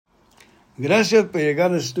Gracias por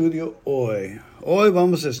llegar al estudio hoy. Hoy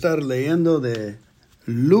vamos a estar leyendo de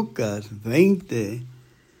Lucas 20,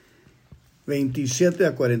 27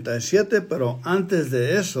 a 47, pero antes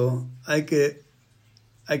de eso hay que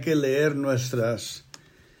leer nuestro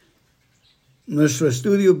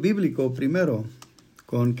estudio bíblico primero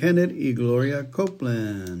con Kenneth y Gloria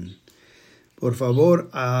Copeland. Por favor,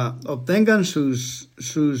 obtengan sus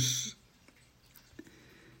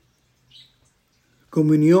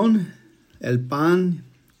comunión, el pan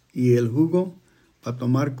y el jugo para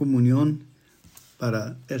tomar comunión,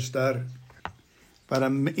 para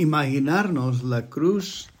imaginarnos la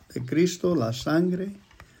cruz de Cristo, la sangre,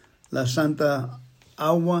 la santa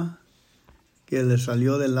agua que le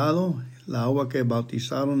salió del lado, la agua que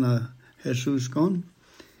bautizaron a Jesús con,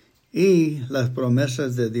 y las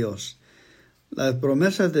promesas de Dios. Las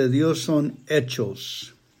promesas de Dios son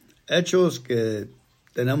hechos que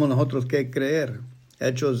tenemos nosotros que creer.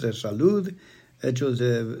 Hechos de salud, hechos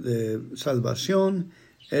de salvación,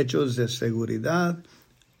 hechos de seguridad.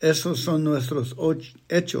 Esos son nuestros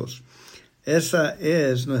hechos. Esa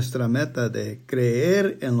es nuestra meta, de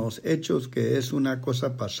creer en los hechos, que es una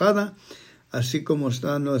cosa pasada, así como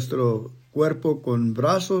está nuestro cuerpo con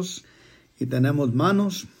brazos y tenemos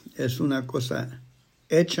manos, es una cosa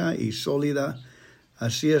hecha y sólida.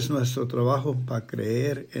 Así es nuestro trabajo para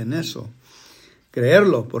creer en eso.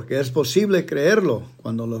 Creerlo, porque es posible creerlo.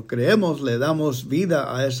 Cuando lo creemos, le damos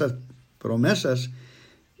vida a esas promesas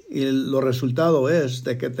y el resultado es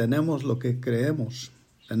de que tenemos lo que creemos.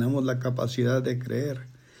 Tenemos la capacidad de creer.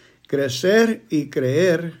 Crecer y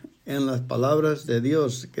creer en las palabras de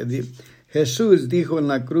Dios. Que Jesús dijo en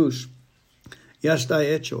la cruz, ya está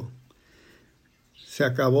hecho. Se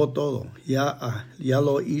acabó todo. Ya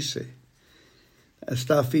lo hice.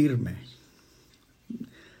 Está firme.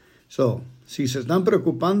 Si se están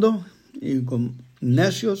preocupando y con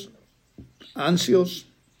necios, ansios,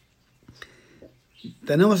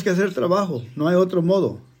 tenemos que hacer trabajo. No hay otro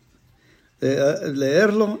modo.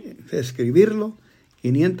 Leerlo, escribirlo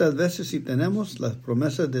 500 veces si tenemos las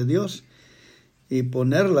promesas de Dios y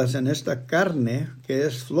ponerlas en esta carne que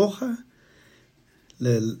es floja,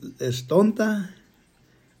 es tonta,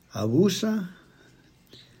 abusa,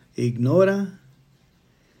 ignora,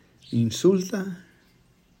 insulta,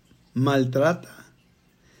 maltrata,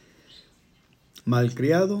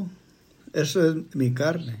 malcriado. Eso es mi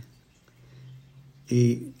carne.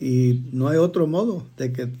 Y no hay otro modo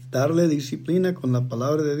de que darle disciplina con la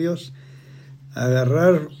palabra de Dios.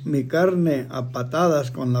 Agarrar mi carne a patadas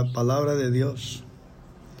con la palabra de Dios.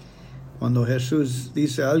 Cuando Jesús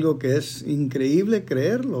dice algo que es increíble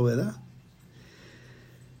creerlo, ¿verdad?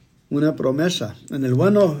 Una promesa. En el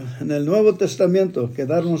Nuevo Testamento,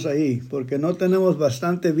 quedarnos ahí, porque no tenemos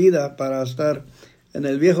bastante vida para estar en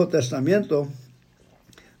el Viejo Testamento.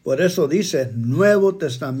 Por eso dice Nuevo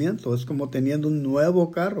Testamento, es como teniendo un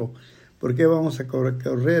nuevo carro. ¿Por qué vamos a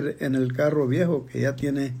correr en el carro viejo que ya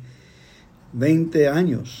tiene 20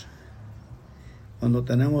 años? Cuando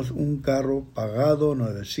tenemos un carro pagado,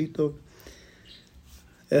 nuevecito.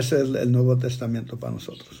 Ese es el Nuevo Testamento para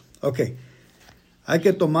nosotros. Ok. Hay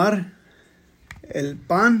que tomar el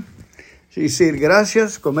pan y decir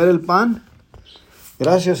gracias, comer el pan.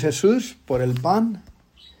 Gracias, Jesús, por el pan,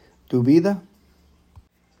 tu vida.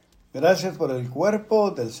 Gracias por el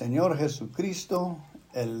cuerpo del Señor Jesucristo,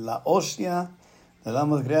 la hostia. Le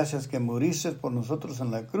damos gracias que moriste por nosotros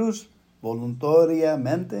en la cruz,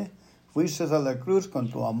 voluntariamente. Fuiste a la cruz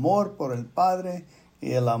con tu amor por el Padre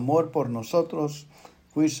y el amor por nosotros.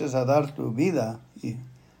 Fuiste a dar tu vida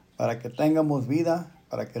para que tengamos vida,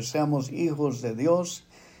 para que seamos hijos de Dios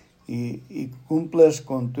y cumples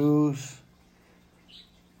con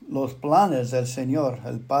los planes del Señor,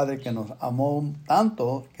 el Padre que nos amó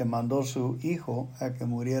tanto que mandó su Hijo a que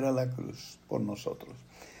muriera en la cruz por nosotros.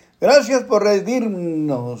 Gracias por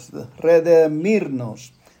redimirnos.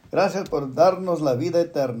 Gracias por darnos la vida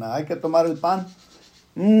eterna. Hay que tomar el pan.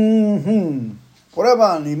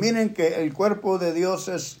 Prueban y miren que el cuerpo de Dios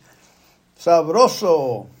es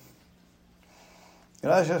sabroso.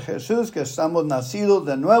 Gracias, Jesús, que estamos nacidos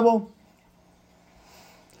de nuevo.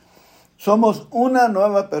 Somos una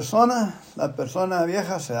nueva persona. La persona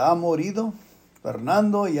vieja se ha morido.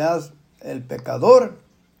 Fernando, ya el pecador,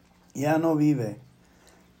 ya no vive.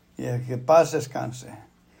 Y que paz descanse.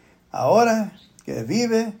 Ahora que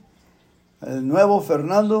vive el nuevo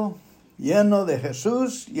Fernando, lleno de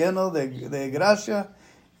Jesús, lleno de gracia,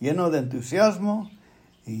 lleno de entusiasmo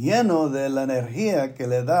y lleno de la energía que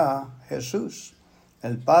le da Jesús.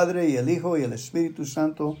 El Padre y el Hijo y el Espíritu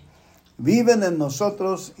Santo viven en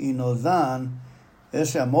nosotros y nos dan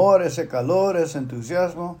ese amor, ese calor, ese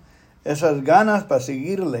entusiasmo, esas ganas para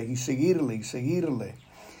seguirle y seguirle y seguirle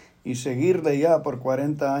y seguirle ya por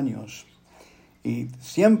 40 años. Y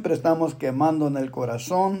siempre estamos quemando en el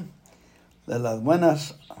corazón de las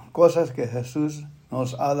buenas cosas que Jesús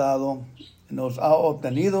nos ha dado, nos ha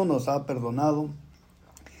obtenido, nos ha perdonado.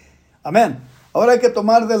 Amén. Ahora hay que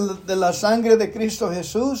tomar de la sangre de Cristo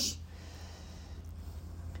Jesús.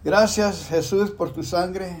 Gracias, Jesús, por tu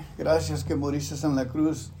sangre. Gracias que moriste en la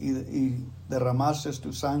cruz y derramaste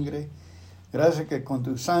tu sangre. Gracias que con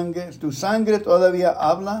tu sangre todavía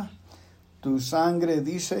habla. Tu sangre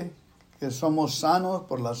dice que somos sanos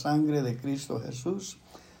por la sangre de Cristo Jesús.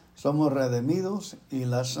 Somos redimidos y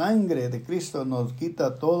la sangre de Cristo nos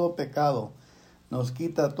quita todo pecado. Nos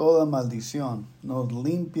quita toda maldición. Nos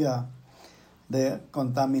limpia de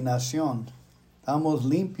contaminación. Estamos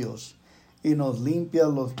limpios. Y nos limpia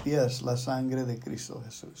los pies la sangre de Cristo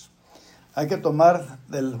Jesús. Hay que tomar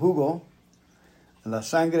del jugo la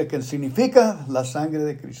sangre que significa la sangre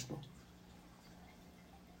de Cristo.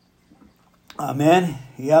 Amén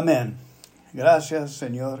y amén. Gracias,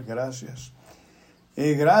 Señor, gracias.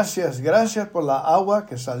 Y gracias por la agua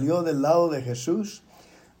que salió del lado de Jesús.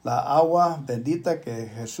 La agua bendita que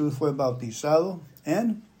Jesús fue bautizado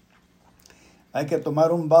en. Hay que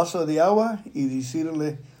tomar un vaso de agua y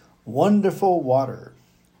decirle, wonderful water.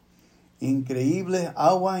 Increíble,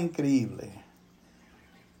 agua increíble.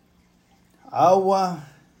 Agua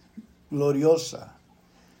gloriosa.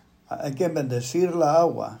 Hay que bendecir la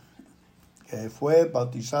agua que fue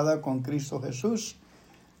bautizada con Cristo Jesús.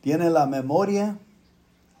 Tiene la memoria.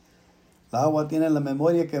 La agua tiene la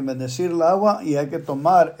memoria que bendecir la agua y hay que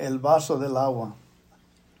tomar el vaso del agua.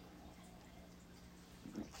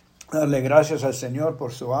 Darle gracias al Señor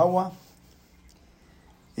por su agua.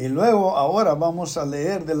 Y luego, ahora vamos a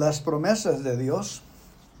leer de las promesas de Dios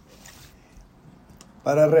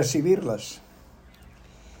para recibirlas.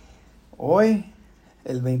 Hoy,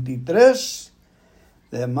 el 23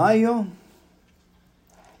 de mayo,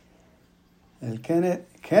 el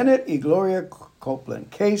Kenneth y Gloria Copeland,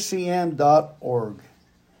 kcm.org,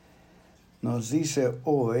 nos dice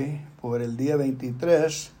hoy, por el día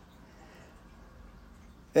 23,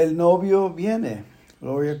 el novio viene,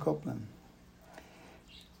 Gloria Copeland.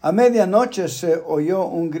 A medianoche se oyó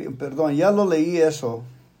un grito, perdón, ya lo leí eso.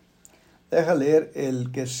 Deja leer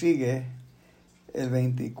el que sigue, el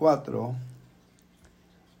 24.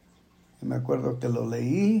 Me acuerdo que lo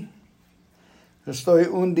leí. Estoy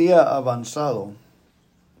un día avanzado.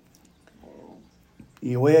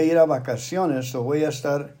 Y voy a ir a vacaciones, o voy a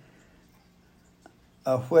estar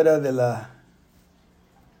afuera de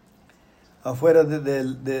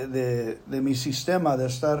mi sistema de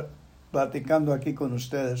estar platicando aquí con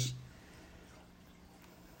ustedes.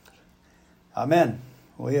 Amén.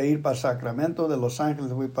 Voy a ir para Sacramento, de Los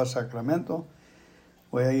Ángeles voy para Sacramento.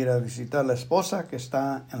 Voy a ir a visitar a la esposa que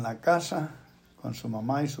está en la casa con su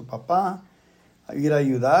mamá y su papá. A ir a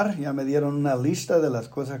ayudar. Ya me dieron una lista de las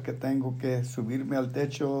cosas que tengo que subirme al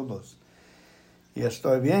techo. Y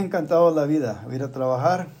estoy bien encantado de la vida. Voy a ir a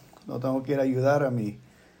trabajar. No tengo que ir a ayudar a mi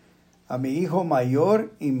hijo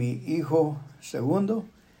mayor y mi hijo segundo,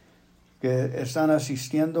 que están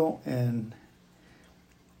asistiendo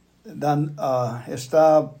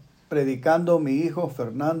está predicando mi hijo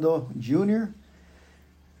Fernando Jr.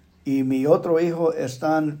 y mi otro hijo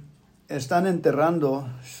están enterrando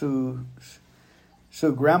su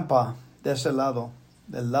grandpa de ese lado,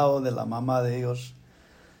 del lado de la mamá de ellos,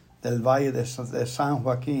 del Valle de San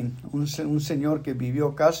Joaquín, un señor que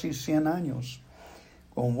vivió casi 100 años,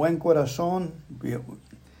 con buen corazón,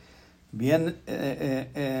 bien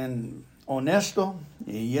honesto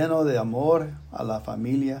y lleno de amor a la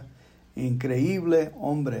familia. Increíble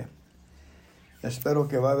hombre. Espero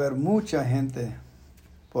que va a haber mucha gente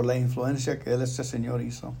por la influencia que este señor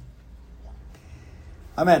hizo.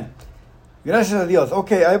 Amén. Gracias a Dios.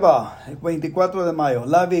 Ok, ahí va. El 24 de mayo.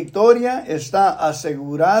 La victoria está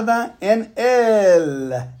asegurada en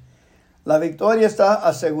Él. La victoria está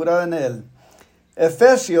asegurada en Él.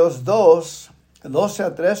 Efesios 2, 12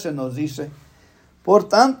 a 13 nos dice, por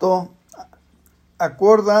tanto,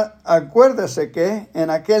 acuérdese que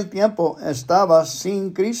en aquel tiempo estaba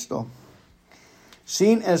sin Cristo,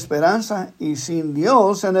 sin esperanza y sin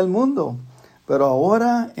Dios en el mundo. Pero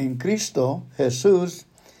ahora en Cristo Jesús,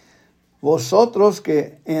 vosotros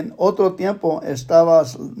que en otro tiempo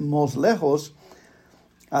estábamos lejos,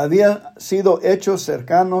 habían sido hechos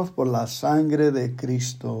cercanos por la sangre de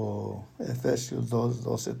Cristo. Efesios 2,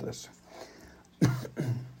 12, 13.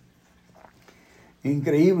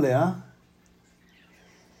 Increíble, ¿ah?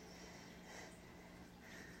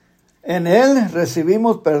 En Él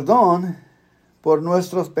recibimos perdón por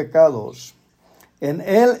nuestros pecados, En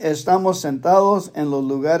Él estamos sentados en los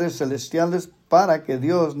lugares celestiales para que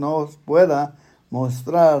Dios nos pueda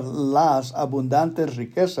mostrar las abundantes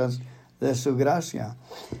riquezas de su gracia.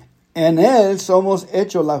 En Él somos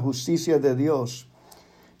hechos la justicia de Dios.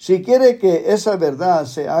 Si quiere que esa verdad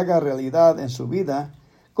se haga realidad en su vida,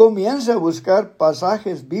 comience a buscar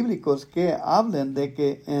pasajes bíblicos que hablen de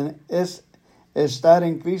que es estar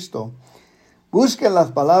en Cristo. Busque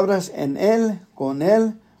las palabras en Él, con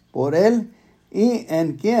Él, por Él y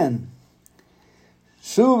en quién.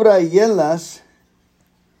 Subrayelas.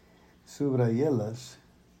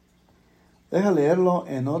 Deja leerlo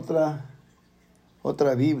en otra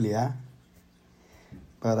Biblia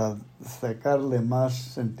para sacarle más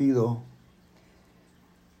sentido.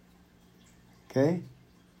 ¿Ok?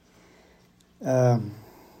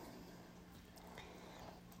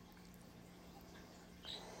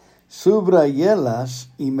 Subrayelas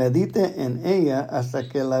y medite en ella hasta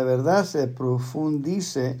que la verdad se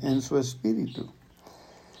profundice en su espíritu.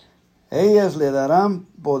 Ellas le darán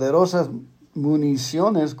poderosas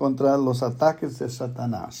municiones contra los ataques de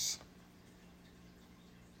Satanás.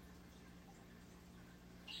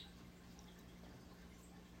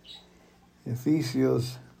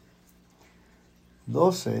 Efesios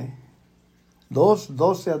 12,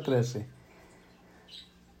 12 a 13.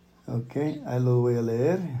 Ok, ahí lo voy a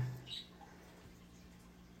leer.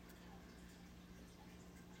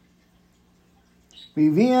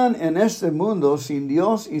 Vivían en este mundo sin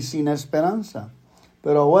Dios y sin esperanza.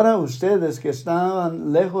 Pero ahora ustedes que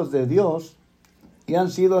estaban lejos de Dios y han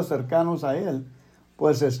sido cercanos a Él,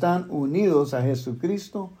 pues están unidos a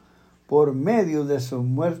Jesucristo por medio de su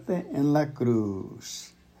muerte en la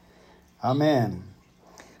cruz. Amén.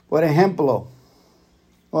 Por ejemplo,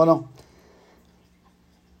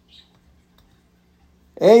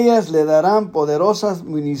 ellas le darán poderosas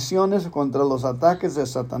municiones contra los ataques de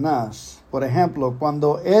Satanás. Por ejemplo,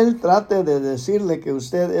 cuando él trate de decirle que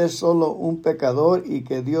usted es solo un pecador y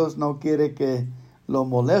que Dios no quiere que lo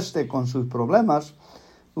moleste con sus problemas,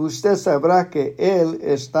 usted sabrá que él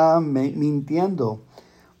está mintiendo.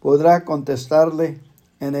 Podrá contestarle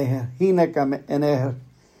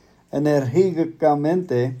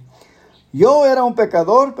enérgicamente: yo era un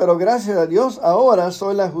pecador, pero gracias a Dios ahora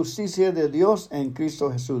soy la justicia de Dios en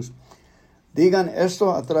Cristo Jesús. Digan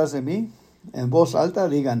esto atrás de mí, en voz alta,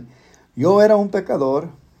 digan: yo era un pecador,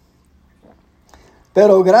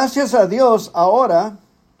 pero gracias a Dios ahora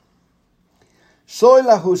soy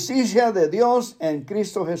la justicia de Dios en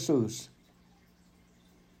Cristo Jesús.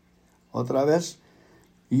 Otra vez: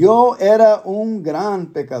 yo era un gran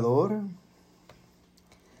pecador,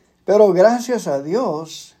 pero gracias a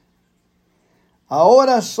Dios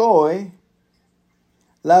ahora soy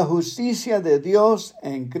la justicia de Dios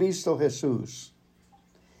en Cristo Jesús.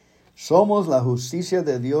 Somos la justicia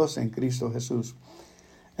de Dios en Cristo Jesús.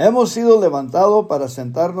 Hemos sido levantados para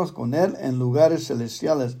sentarnos con Él en lugares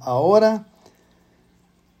celestiales. Ahora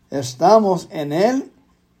estamos en Él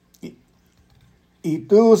y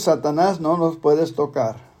tú, Satanás, no nos puedes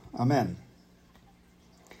tocar. Amén.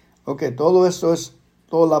 Ok, todo esto es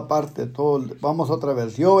toda la parte. Vamos otra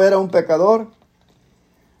vez. Yo era un pecador,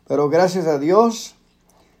 pero gracias a Dios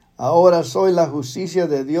ahora soy la justicia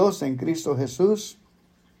de Dios en Cristo Jesús.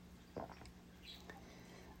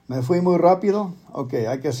 ¿Me fui muy rápido? Ok,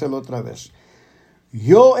 hay que hacerlo otra vez.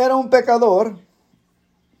 Yo era un pecador,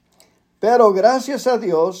 pero gracias a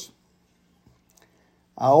Dios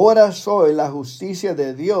ahora soy la justicia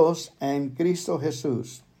de Dios en Cristo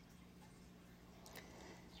Jesús.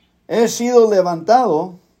 He sido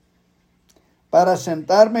levantado para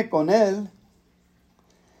sentarme con Él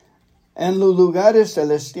en los lugares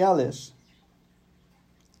celestiales.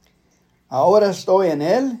 Ahora estoy en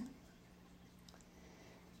Él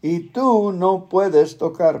y tú no puedes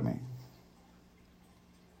tocarme.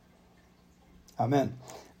 Amén.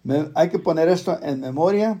 Hay que poner esto en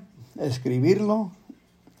memoria, escribirlo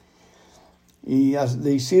y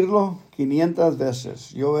decirlo 500 veces.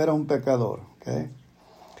 Yo era un pecador. ¿Okay?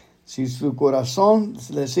 Si su corazón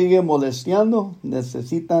le sigue molestando,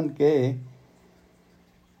 necesitan que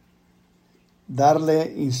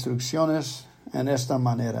darle instrucciones en esta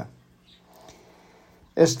manera.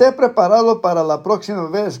 Esté preparado para la próxima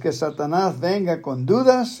vez que Satanás venga con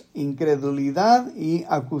dudas, incredulidad y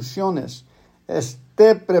acusaciones.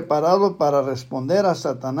 Esté preparado para responder a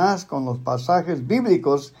Satanás con los pasajes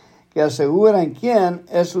bíblicos que aseguran quién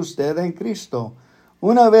es usted en Cristo.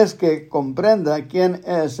 Una vez que comprenda quién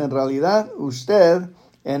es en realidad usted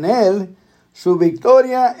en Él, su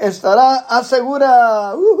victoria estará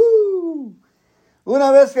asegurada.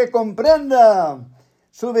 Una vez que comprenda,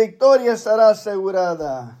 su victoria estará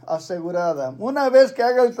asegurada. Una vez que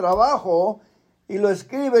haga el trabajo y lo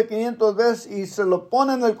escribe 500 veces y se lo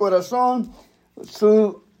pone en el corazón,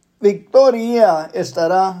 su victoria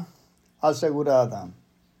estará asegurada.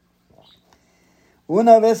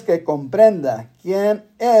 Una vez que comprenda quién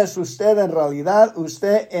es usted en realidad,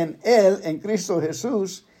 usted en Él, en Cristo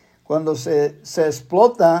Jesús, cuando se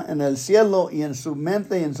explota en el cielo y en su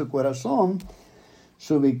mente y en su corazón,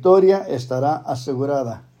 su victoria estará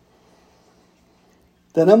asegurada.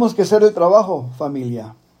 Tenemos que hacer el trabajo,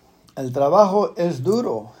 familia. El trabajo es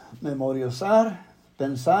duro. Memorizar,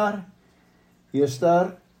 pensar y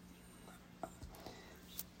estar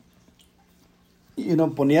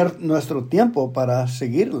poner nuestro tiempo para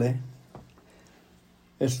seguirle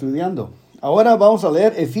estudiando. Ahora vamos a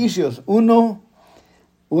leer Efesios 1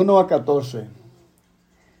 a 14.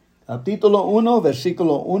 Capítulo 1,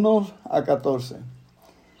 versículo 1 a 14.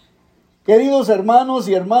 Queridos hermanos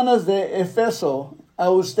y hermanas de Efeso, a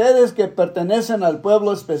ustedes que pertenecen al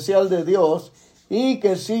pueblo especial de Dios y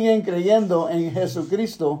que siguen creyendo en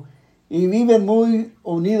Jesucristo y viven muy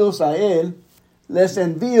unidos a Él, les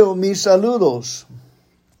envío mis saludos.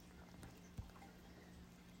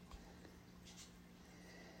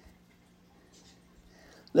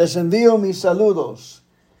 Les envío mis saludos.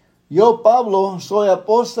 Yo, Pablo, soy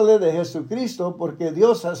apóstol de Jesucristo porque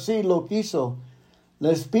Dios así lo quiso.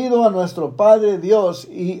 Les pido a nuestro Padre Dios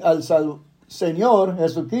y al Señor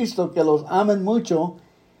Jesucristo que los amen mucho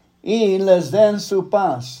y les den su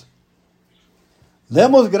paz.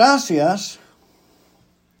 Demos gracias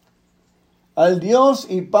al Dios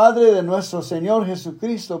y Padre de nuestro Señor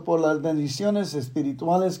Jesucristo por las bendiciones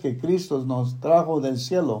espirituales que Cristo nos trajo del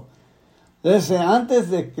cielo. Desde antes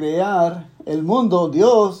de crear el mundo,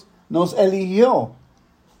 Dios nos eligió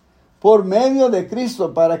por medio de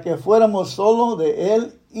Cristo para que fuéramos solo de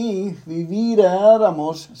Él y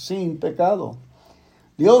viviéramos sin pecado.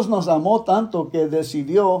 Dios nos amó tanto que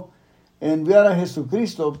decidió enviar a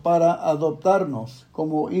Jesucristo para adoptarnos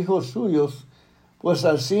como hijos suyos, pues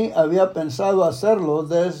así había pensado hacerlo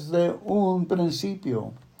desde un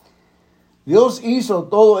principio. Dios hizo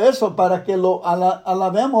todo eso para que lo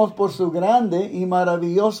alabemos por su grande y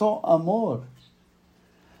maravilloso amor.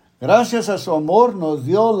 Gracias a su amor nos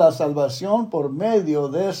dio la salvación por medio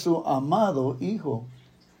de su amado Hijo.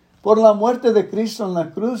 Por la muerte de Cristo en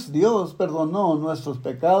la cruz, Dios perdonó nuestros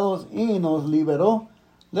pecados y nos liberó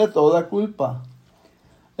de toda culpa.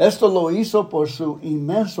 Esto lo hizo por su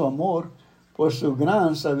inmenso amor, por su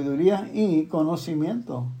gran sabiduría y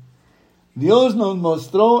conocimiento. Dios nos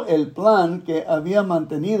mostró el plan que había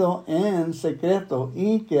mantenido en secreto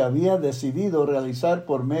y que había decidido realizar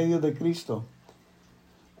por medio de Cristo.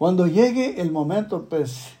 Cuando llegue el momento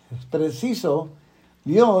preciso,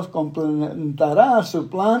 Dios completará su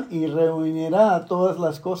plan y reunirá todas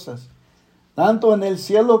las cosas, tanto en el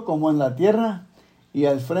cielo como en la tierra, y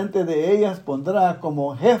al frente de ellas pondrá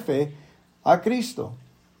como jefe a Cristo.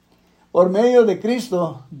 Por medio de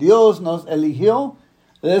Cristo, Dios nos eligió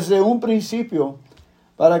desde un principio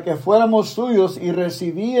para que fuéramos suyos y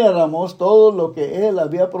recibiéramos todo lo que Él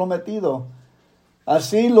había prometido.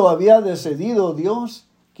 Así lo había decidido Dios,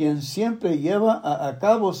 quien siempre lleva a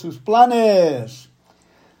cabo sus planes.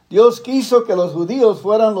 Dios quiso que los judíos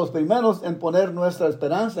fueran los primeros en poner nuestra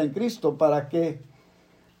esperanza en Cristo para que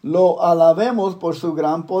lo alabemos por su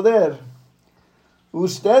gran poder.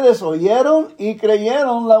 Ustedes oyeron y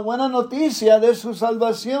creyeron la buena noticia de su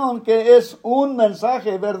salvación, que es un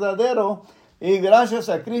mensaje verdadero, y gracias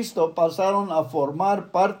a Cristo pasaron a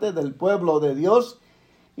formar parte del pueblo de Dios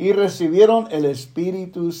y recibieron el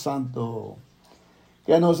Espíritu Santo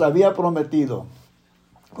que nos había prometido.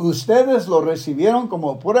 Ustedes lo recibieron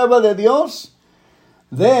como prueba de Dios,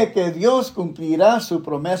 de que Dios cumplirá su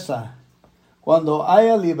promesa cuando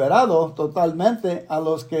haya liberado totalmente a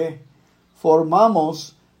los que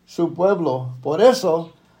formamos su pueblo. Por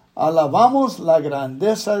eso, alabamos la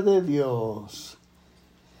grandeza de Dios.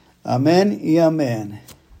 Amén y amén.